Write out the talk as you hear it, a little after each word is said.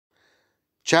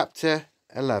Chapter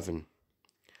 11.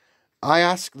 I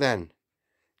ask then,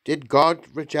 did God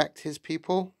reject his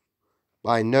people?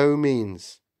 By no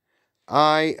means.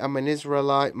 I am an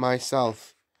Israelite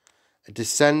myself, a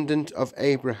descendant of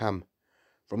Abraham,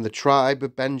 from the tribe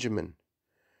of Benjamin.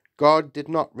 God did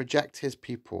not reject his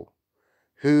people,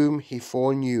 whom he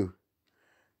foreknew.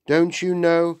 Don't you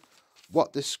know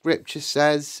what the scripture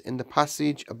says in the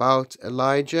passage about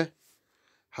Elijah?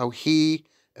 How he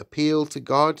appealed to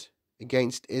God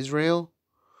against Israel?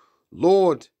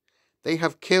 Lord, they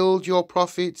have killed your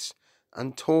prophets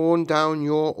and torn down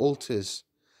your altars.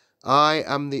 I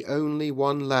am the only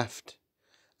one left,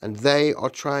 and they are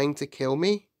trying to kill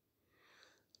me.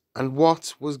 And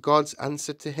what was God's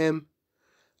answer to him?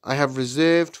 I have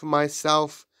reserved for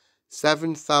myself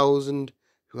 7,000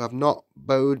 who have not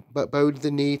bowed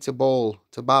the knee to Baal.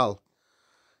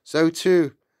 So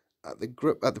too, at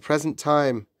the present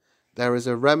time, there is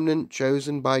a remnant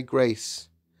chosen by grace.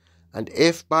 And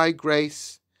if by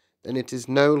grace, then it is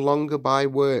no longer by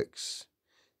works.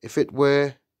 If it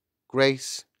were,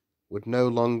 grace would no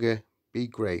longer be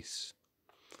grace.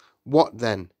 What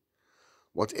then?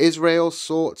 What Israel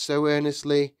sought so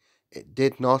earnestly, it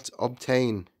did not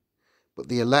obtain, but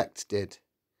the elect did.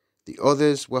 The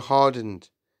others were hardened,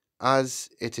 as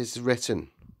it is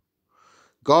written.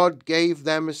 God gave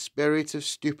them a spirit of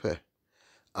stupor,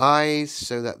 eyes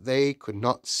so that they could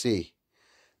not see,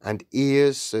 and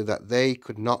ears so that they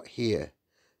could not hear,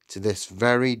 to this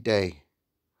very day.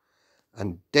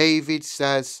 And David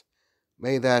says,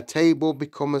 may their table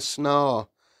become a snare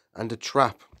and a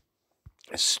trap,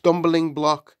 a stumbling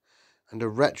block and a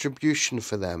retribution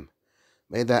for them.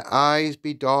 May their eyes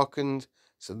be darkened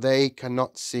so they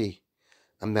cannot see,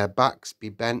 and their backs be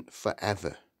bent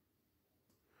forever.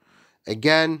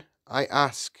 Again, I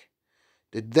ask,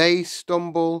 did they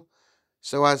stumble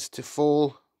so as to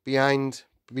fall beyond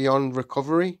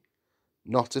recovery?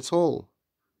 Not at all.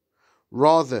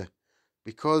 Rather,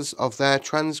 because of their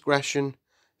transgression,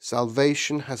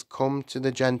 salvation has come to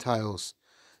the Gentiles,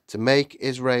 to make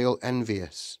Israel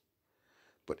envious.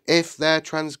 But if their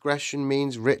transgression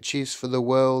means riches for the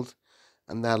world,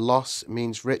 and their loss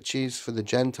means riches for the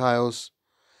Gentiles,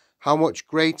 how much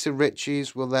greater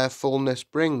riches will their fullness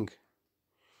bring?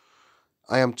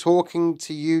 I am talking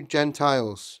to you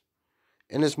Gentiles,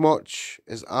 inasmuch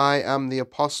as I am the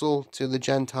apostle to the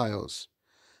Gentiles.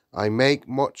 I make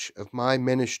much of my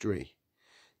ministry,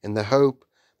 in the hope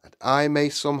that I may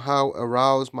somehow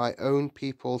arouse my own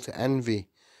people to envy,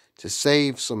 to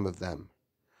save some of them.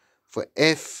 For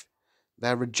if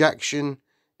their rejection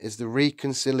is the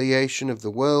reconciliation of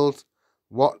the world,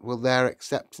 what will their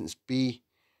acceptance be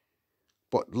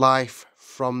but life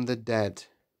from the dead?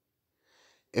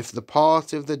 If the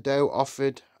part of the dough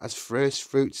offered as first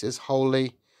fruits is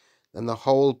holy, then the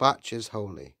whole batch is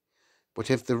holy.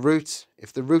 But if the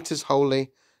root is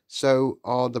holy, so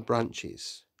are the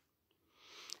branches.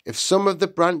 If some of the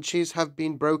branches have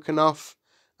been broken off,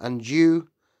 and you,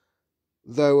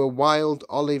 though a wild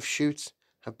olive shoot,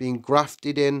 have been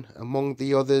grafted in among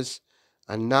the others,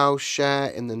 and now share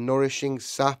in the nourishing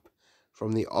sap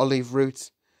from the olive root,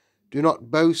 do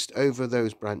not boast over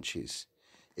those branches.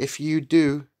 If you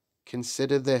do,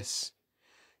 consider this: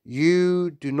 you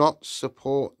do not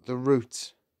support the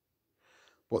root,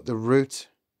 but the root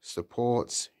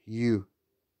supports you.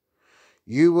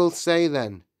 You will say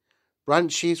then,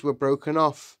 branches were broken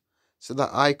off so that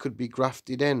I could be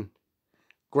grafted in.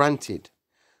 Granted,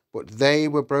 but they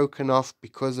were broken off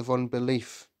because of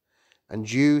unbelief,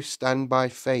 and you stand by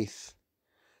faith.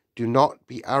 Do not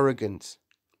be arrogant,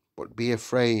 but be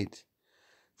afraid.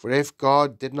 For if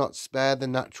God did not spare the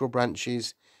natural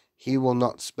branches, he will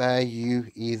not spare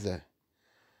you either.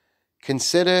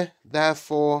 Consider,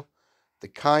 therefore, the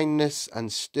kindness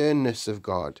and sternness of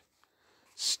God.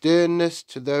 Sternness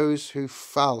to those who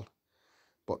fell,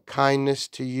 but kindness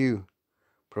to you,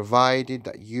 provided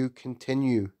that you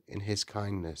continue in his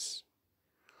kindness.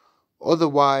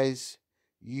 Otherwise,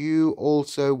 you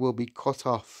also will be cut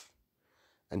off,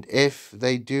 and if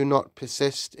they do not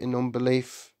persist in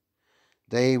unbelief,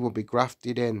 they will be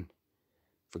grafted in,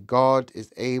 for God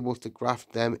is able to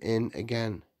graft them in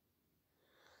again.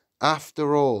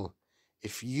 After all,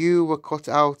 if you were cut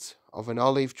out of an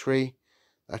olive tree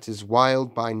that is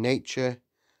wild by nature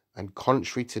and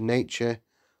contrary to nature,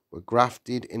 were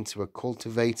grafted into a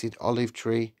cultivated olive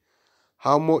tree,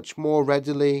 how much more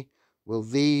readily will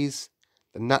these,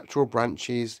 the natural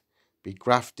branches, be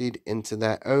grafted into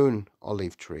their own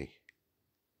olive tree?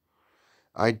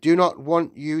 I do not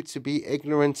want you to be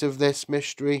ignorant of this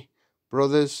mystery,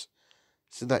 brothers,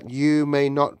 so that you may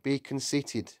not be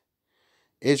conceited.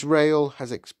 Israel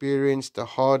has experienced a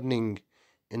hardening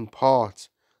in part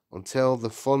until the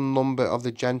full number of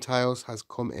the Gentiles has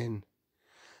come in.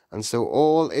 And so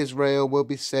all Israel will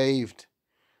be saved,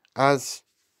 as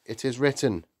it is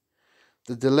written,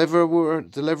 the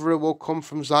deliverer will come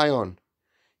from Zion.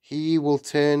 He will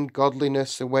turn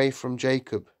godliness away from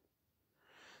Jacob.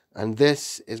 And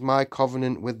this is my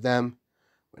covenant with them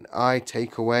when I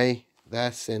take away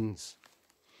their sins.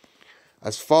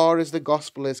 As far as the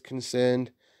gospel is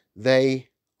concerned, they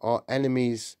are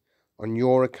enemies on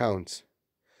your account.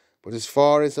 But as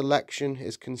far as election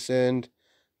is concerned,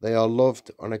 they are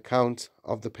loved on account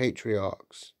of the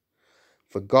patriarchs.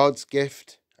 For God's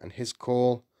gift and his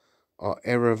call are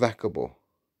irrevocable.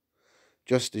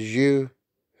 Just as you,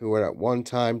 who were at one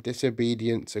time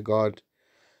disobedient to God,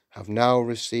 have now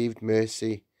received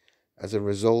mercy as a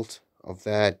result of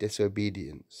their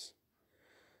disobedience.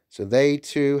 So they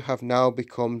too have now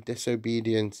become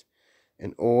disobedient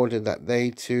in order that they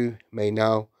too may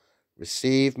now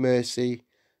receive mercy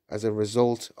as a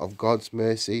result of God's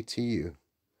mercy to you.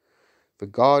 For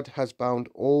God has bound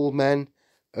all men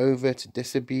over to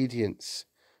disobedience,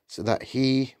 so that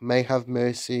he may have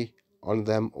mercy on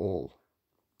them all.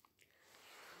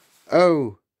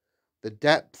 Oh, the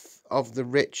depth of the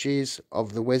riches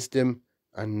of the wisdom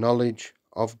and knowledge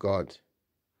of God!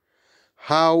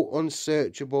 How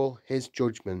unsearchable his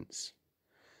judgments,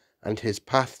 and his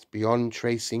paths beyond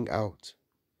tracing out!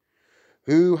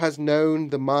 Who has known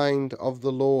the mind of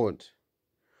the Lord?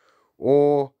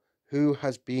 Or who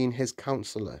has been his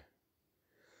counselor?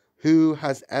 Who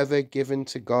has ever given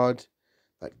to God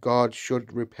that God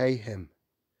should repay him?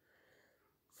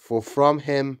 For from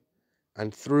him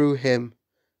and through him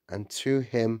and to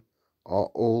him are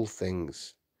all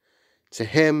things. To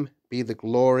him be the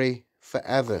glory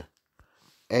forever.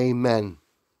 Amen.